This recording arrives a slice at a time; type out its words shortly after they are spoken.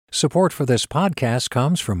Support for this podcast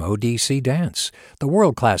comes from ODC Dance. The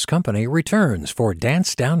world-class company returns for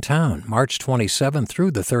Dance Downtown, March 27th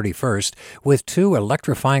through the 31st, with 2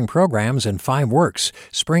 electrifying programs and 5 works,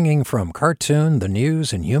 springing from cartoon, the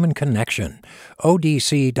news, and human connection.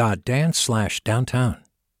 odc.dance/downtown.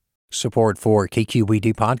 Support for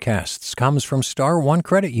KQED podcasts comes from Star One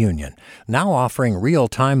Credit Union, now offering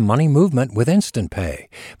real-time money movement with Instant Pay.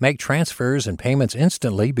 Make transfers and payments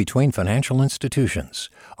instantly between financial institutions,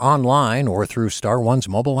 online or through Star One's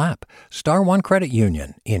mobile app. Star One Credit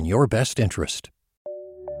Union, in your best interest.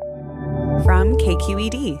 From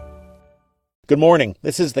KQED. Good morning.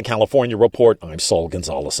 This is the California Report. I'm Saul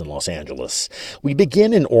Gonzalez in Los Angeles. We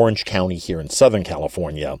begin in Orange County here in Southern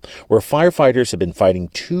California, where firefighters have been fighting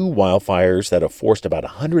 2 wildfires that have forced about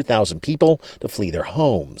 100,000 people to flee their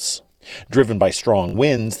homes. Driven by strong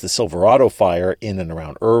winds, the Silverado fire in and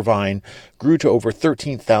around Irvine grew to over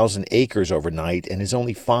 13,000 acres overnight and is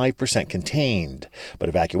only 5% contained, but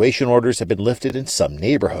evacuation orders have been lifted in some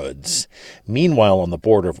neighborhoods. Meanwhile, on the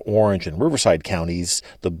border of Orange and Riverside counties,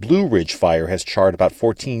 the Blue Ridge fire has charred about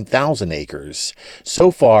 14,000 acres. So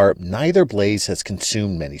far, neither blaze has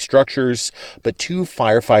consumed many structures, but 2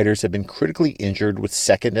 firefighters have been critically injured with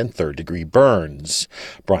 2nd and 3rd degree burns.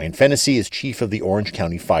 Brian Fennessy is chief of the Orange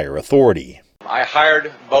County Fire Authority. I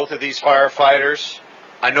hired both of these firefighters.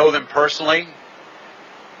 I know them personally.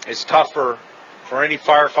 It's tough for any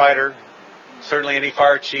firefighter, certainly any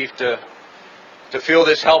fire chief, to feel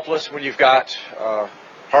this helpless when you've got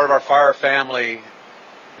part of our fire family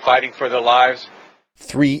fighting for their lives.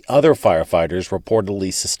 3 other firefighters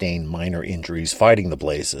reportedly sustained minor injuries fighting the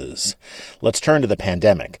blazes. Let's turn to the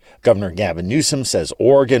pandemic. Governor Gavin Newsom says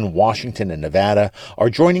Oregon, Washington, and Nevada are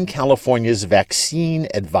joining California's Vaccine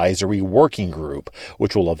Advisory Working Group,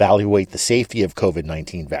 which will evaluate the safety of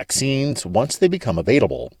COVID-19 vaccines once they become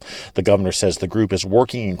available. The governor says the group is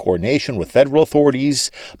working in coordination with federal authorities,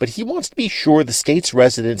 but he wants to be sure the state's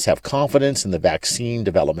residents have confidence in the vaccine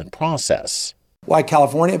development process. Why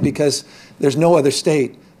California? Because there's no other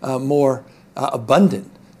state more abundant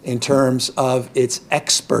in terms of its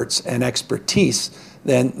experts and expertise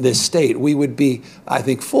than this state. We would be, I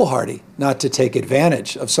think, foolhardy not to take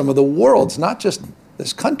advantage of some of the world's, not just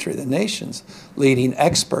this country, the nation's leading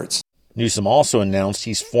experts. Newsom also announced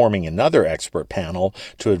he's forming another expert panel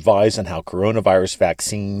to advise on how coronavirus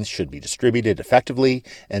vaccines should be distributed effectively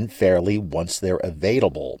and fairly once they're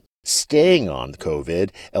available. Staying on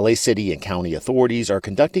COVID, LA City and county authorities are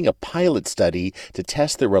conducting a pilot study to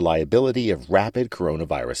test the reliability of rapid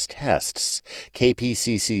coronavirus tests.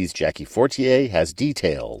 KPCC's Jackie Fortier has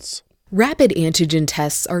details. Rapid antigen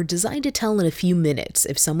tests are designed to tell in a few minutes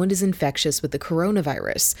if someone is infectious with the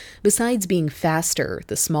coronavirus. Besides being faster,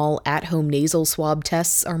 the small at-home nasal swab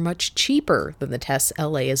tests are much cheaper than the tests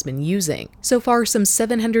LA has been using. So far, some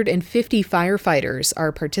 750 firefighters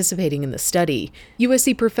are participating in the study.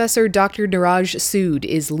 USC professor Dr. Niraj Sood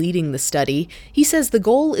is leading the study. He says the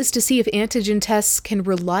goal is to see if antigen tests can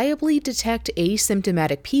reliably detect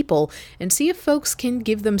asymptomatic people and see if folks can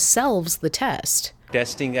give themselves the test.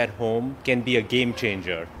 Testing at home can be a game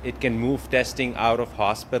changer. It can move testing out of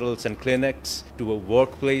hospitals and clinics to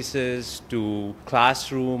workplaces, to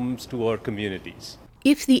classrooms, to our communities.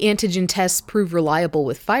 If the antigen tests prove reliable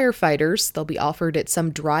with firefighters, they'll be offered at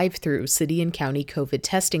some drive-through city and county COVID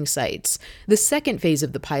testing sites. The second phase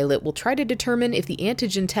of the pilot will try to determine if the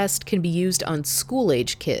antigen test can be used on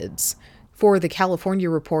school-age kids. For the California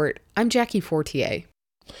Report, I'm Jackie Fortier.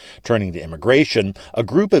 Turning to immigration, a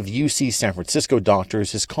group of UC San Francisco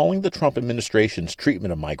doctors is calling the Trump administration's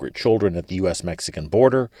treatment of migrant children at the U.S.-Mexican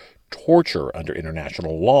border torture under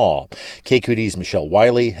international law. KQED's Michelle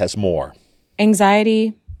Wiley has more.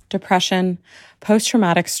 Anxiety, depression,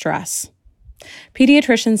 post-traumatic stress.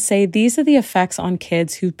 Pediatricians say these are the effects on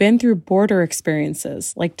kids who've been through border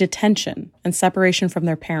experiences like detention and separation from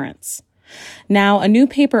their parents. Now, a new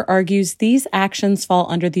paper argues these actions fall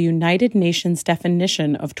under the United Nations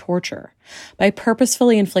definition of torture by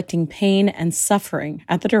purposefully inflicting pain and suffering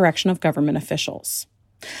at the direction of government officials.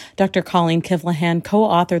 Dr. Colleen Kivlahan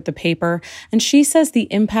co-authored the paper, and she says the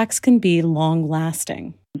impacts can be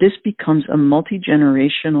long-lasting. This becomes a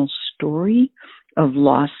multi-generational story of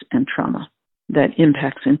loss and trauma that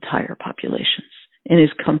impacts entire populations and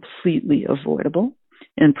is completely avoidable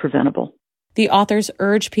and preventable. The authors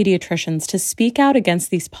urge pediatricians to speak out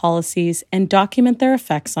against these policies and document their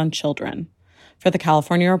effects on children. For the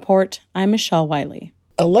California Report, I'm Michelle Wiley.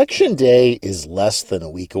 Election Day is less than a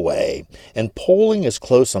week away, and polling is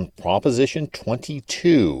close on Proposition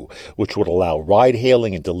 22, which would allow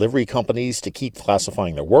ride-hailing and delivery companies to keep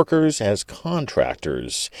classifying their workers as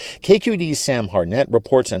contractors. KQED's Sam Harnett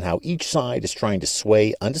reports on how each side is trying to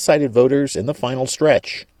sway undecided voters in the final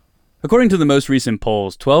stretch. According to the most recent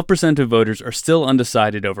polls, 12% of voters are still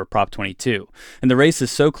undecided over Prop 22, and the race is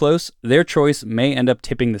so close, their choice may end up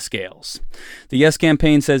tipping the scales. The Yes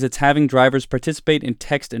campaign says it's having drivers participate in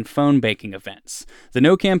text and phone banking events. The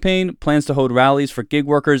No campaign plans to hold rallies for gig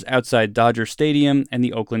workers outside Dodger Stadium and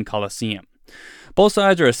the Oakland Coliseum. Both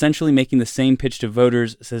sides are essentially making the same pitch to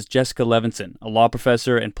voters, says Jessica Levinson, a law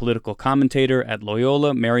professor and political commentator at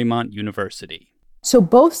Loyola Marymount University. So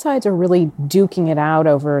both sides are really duking it out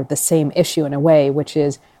over the same issue in a way, which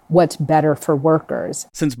is what's better for workers.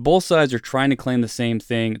 Since both sides are trying to claim the same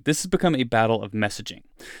thing, this has become a battle of messaging.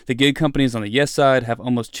 The gig companies on the Yes side have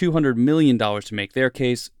almost $200 million to make their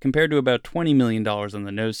case, compared to about $20 million on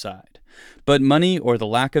the No side. But money, or the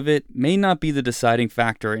lack of it, may not be the deciding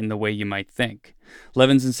factor in the way you might think.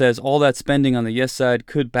 Levinson says all that spending on the Yes side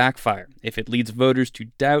could backfire if it leads voters to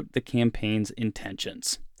doubt the campaign's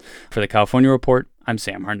intentions. For the California Report, I'm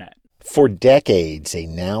Sam Harnett. For decades, a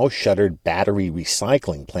now-shuttered battery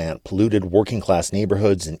recycling plant polluted working-class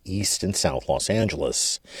neighborhoods in East and South Los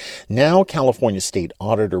Angeles. Now, California State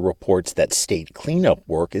Auditor reports that state cleanup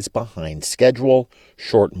work is behind schedule,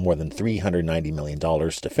 short more than $390 million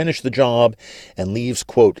to finish the job, and leaves,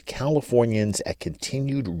 quote, Californians at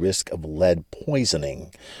continued risk of lead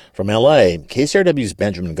poisoning. From L.A., KCRW's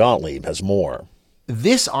Benjamin Gottlieb has more.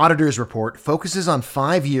 This auditor's report focuses on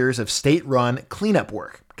 5 years of state-run cleanup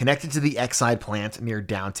work connected to the Exide plant near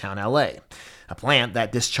downtown LA, a plant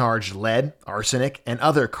that discharged lead, arsenic, and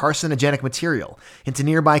other carcinogenic material into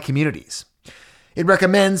nearby communities. It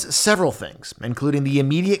recommends several things, including the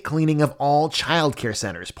immediate cleaning of all child care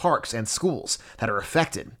centers, parks, and schools that are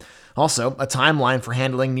affected. Also, a timeline for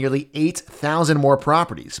handling nearly 8,000 more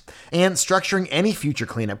properties, and structuring any future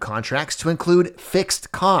cleanup contracts to include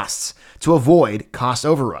fixed costs to avoid cost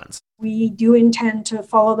overruns. We do intend to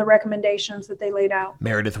follow the recommendations that they laid out.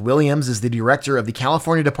 Meredith Williams is the director of the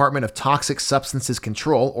California Department of Toxic Substances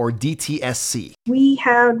Control, or DTSC. We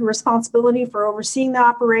had responsibility for overseeing the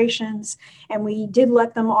operations, and we did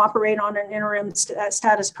let them operate on an interim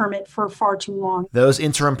status permit for far too long. Those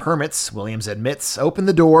interim permits, Williams admits, opened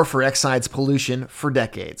the door for Exide's pollution for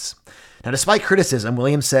decades. Now, despite criticism,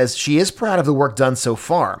 Williams says she is proud of the work done so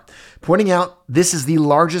far, pointing out this is the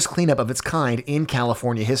largest cleanup of its kind in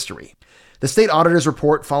California history. The state auditor's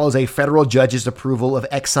report follows a federal judge's approval of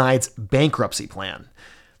Exide's bankruptcy plan.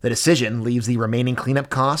 The decision leaves the remaining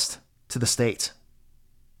cleanup cost to the state.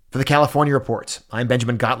 For the California Report, I'm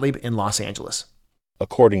Benjamin Gottlieb in Los Angeles.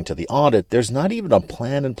 According to the audit, there's not even a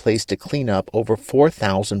plan in place to clean up over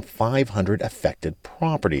 4,500 affected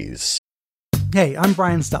properties. Hey, I'm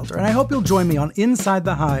Brian Stelter, and I hope you'll join me on Inside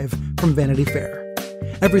the Hive from Vanity Fair.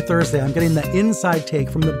 Every Thursday, I'm getting the inside take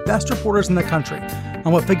from the best reporters in the country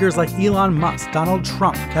on what figures like Elon Musk, Donald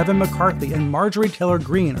Trump, Kevin McCarthy, and Marjorie Taylor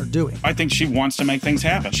Greene are doing. I think she wants to make things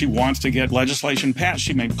happen. She wants to get legislation passed.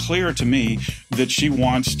 She made clear to me that she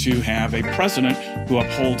wants to have a president who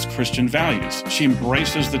upholds Christian values. She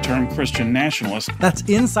embraces the term Christian nationalist. That's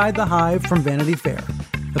Inside the Hive from Vanity Fair.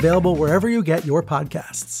 Available wherever you get your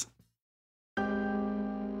podcasts.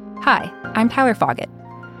 Hi, I'm Tyler Foggett.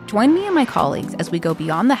 Join me and my colleagues as we go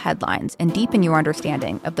beyond the headlines and deepen your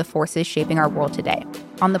understanding of the forces shaping our world today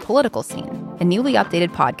on The Political Scene, a newly updated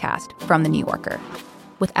podcast from The New Yorker.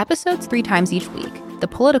 With episodes 3 times each week, The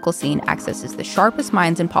Political Scene accesses the sharpest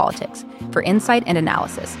minds in politics for insight and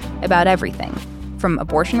analysis about everything, from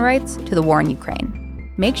abortion rights to the war in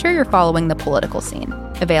Ukraine. Make sure you're following The Political Scene,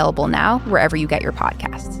 available now wherever you get your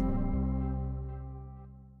podcasts.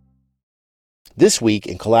 This week,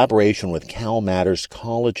 in collaboration with CalMatters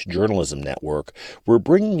College Journalism Network, we're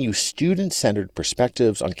bringing you student-centered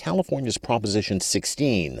perspectives on California's Proposition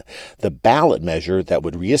 16, the ballot measure that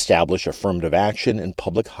would reestablish affirmative action in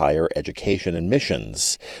public higher education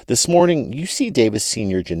admissions. This morning, UC Davis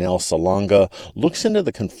senior Janelle Salonga looks into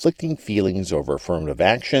the conflicting feelings over affirmative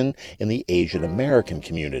action in the Asian American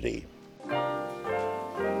community.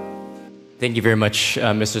 Thank you very much,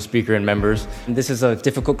 Mr. Speaker and members. This is a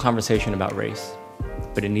difficult conversation about race,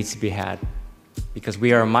 but it needs to be had because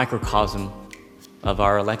we are a microcosm of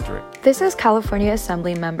our electorate. This is California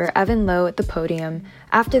Assembly member Evan Lowe at the podium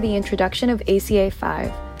after the introduction of ACA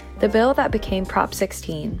 5, the bill that became Prop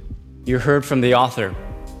 16. You heard from the author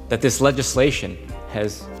that this legislation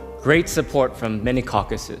has great support from many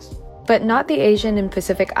caucuses. But not the Asian and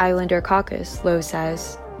Pacific Islander caucus, Lowe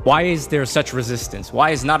says. Why is there such resistance? Why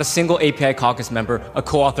is not a single API caucus member a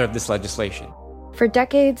co-author of this legislation? For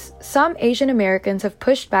decades, some Asian Americans have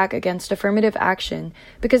pushed back against affirmative action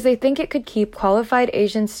because they think it could keep qualified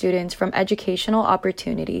Asian students from educational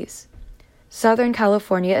opportunities. Southern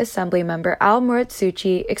California Assembly member Al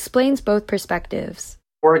Muratsuchi explains both perspectives.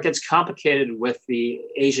 Where it gets complicated with the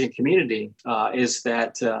Asian community is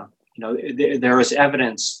that there is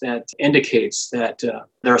evidence that indicates that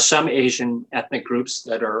there are some Asian ethnic groups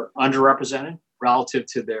that are underrepresented relative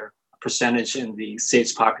to their percentage in the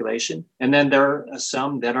state's population. And then there are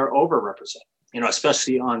some that are overrepresented,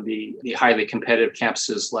 especially on the highly competitive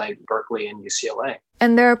campuses like Berkeley and UCLA.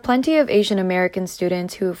 And there are plenty of Asian American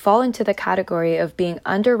students who fall into the category of being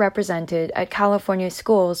underrepresented at California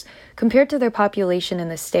schools compared to their population in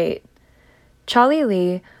the state. Charlie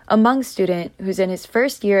Lee, a Hmong student who's in his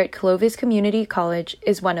first year at Clovis Community College,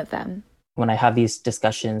 is one of them. When I have these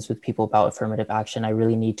discussions with people about affirmative action, I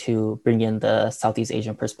really need to bring in the Southeast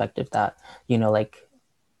Asian perspective that,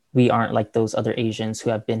 we aren't like those other Asians who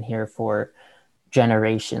have been here for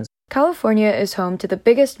generations. California is home to the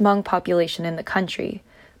biggest Hmong population in the country,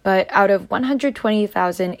 but out of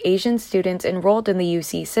 120,000 Asian students enrolled in the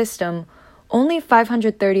UC system, only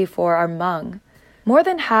 534 are Hmong. More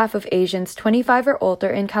than half of Asians 25 or older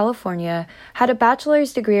in California had a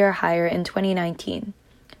bachelor's degree or higher in 2019.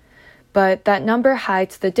 But that number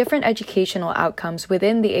hides the different educational outcomes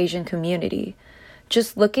within the Asian community.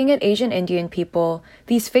 Just looking at Asian Indian people,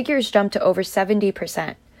 these figures jump to over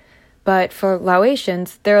 70%. But for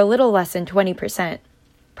Laotians, they're a little less than 20%.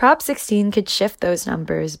 Prop 16 could shift those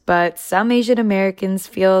numbers, but some Asian Americans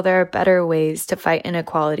feel there are better ways to fight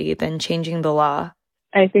inequality than changing the law.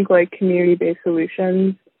 I think community-based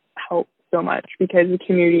solutions help so much because the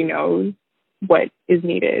community knows what is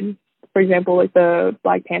needed. For example, the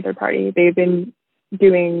Black Panther Party, they've been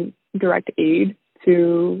doing direct aid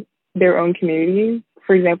to their own communities.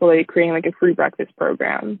 For example, creating a free breakfast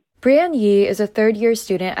program. Brian Yee is a third-year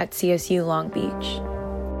student at CSU Long Beach.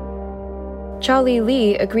 Charlie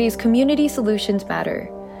Lee agrees community solutions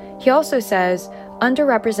matter. He also says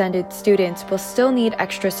underrepresented students will still need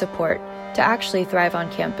extra support to actually thrive on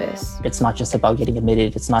campus. It's not just about getting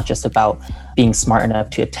admitted. It's not just about being smart enough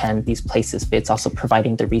to attend these places, but it's also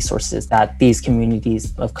providing the resources that these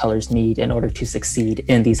communities of colors need in order to succeed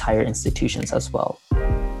in these higher institutions as well.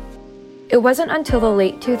 It wasn't until the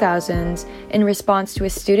late 2000s, in response to a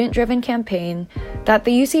student-driven campaign, that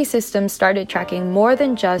the UC system started tracking more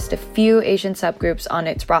than just a few Asian subgroups on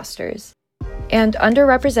its rosters. And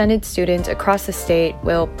underrepresented students across the state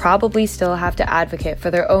will probably still have to advocate for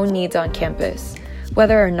their own needs on campus,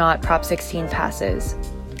 whether or not Prop 16 passes.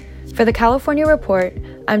 For the California Report,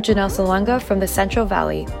 I'm Janelle Salunga from the Central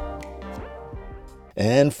Valley.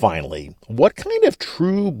 And finally, what kind of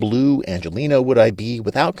true blue Angelino would I be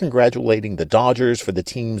without congratulating the Dodgers for the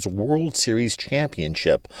team's World Series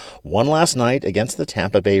championship, won last night against the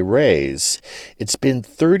Tampa Bay Rays? It's been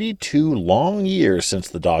 32 long years since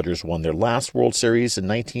the Dodgers won their last World Series in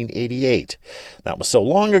 1988. That was so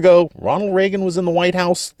long ago, Ronald Reagan was in the White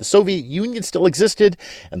House, the Soviet Union still existed,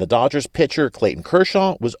 and the Dodgers pitcher Clayton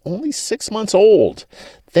Kershaw was only 6 months old.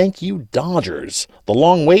 Thank you, Dodgers. The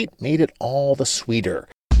long wait made it all the sweeter.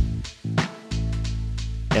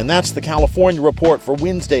 And that's the California Report for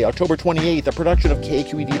Wednesday, October 28th, a production of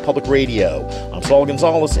KQED Public Radio. I'm Saul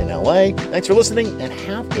Gonzalez in LA. Thanks for listening and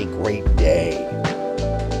have a great day.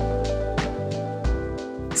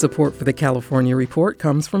 Support for the California Report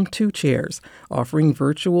comes from 2 Chairs, offering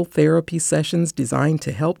virtual therapy sessions designed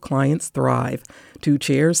to help clients thrive. 2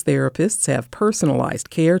 Chairs therapists have personalized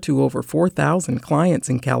care to over 4,000 clients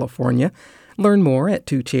in California. Learn more at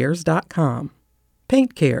 2chairs.com.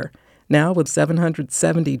 Paint Care, now with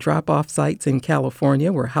 770 drop-off sites in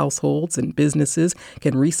California where households and businesses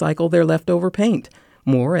can recycle their leftover paint.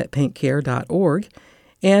 More at paintcare.org.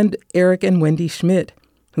 And Eric and Wendy Schmidt,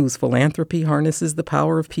 whose philanthropy harnesses the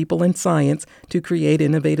power of people and science to create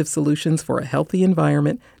innovative solutions for a healthy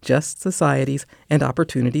environment, just societies, and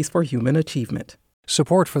opportunities for human achievement.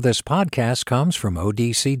 Support for this podcast comes from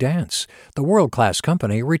ODC Dance. The world-class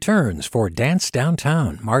company returns for Dance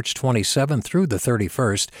Downtown, March 27th through the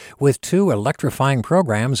 31st, with 2 electrifying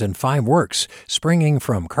programs in 5 works, springing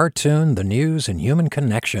from cartoon, the news, and human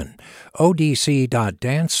connection.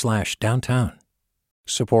 odc.dance/downtown.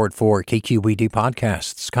 Support for KQED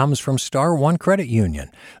podcasts comes from Star One Credit Union,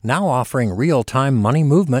 now offering real-time money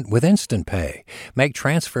movement with Instant Pay. Make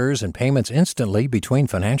transfers and payments instantly between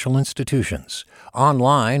financial institutions,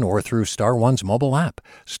 online or through Star One's mobile app.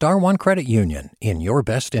 Star One Credit Union, in your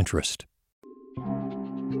best interest.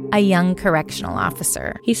 a young correctional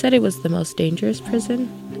officer. He said it was the most dangerous prison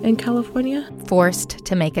in California. Forced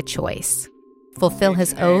to make a choice, fulfill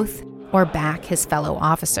his oath or back his fellow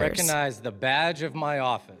officers. Recognize the badge of my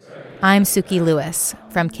office. I'm Suki Lewis.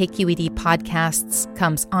 From KQED Podcasts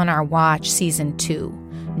comes On Our Watch Season 2,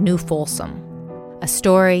 New Folsom. A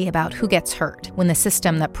story about who gets hurt when the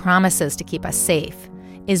system that promises to keep us safe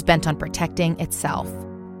is bent on protecting itself.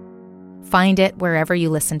 Find it wherever you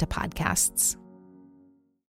listen to podcasts.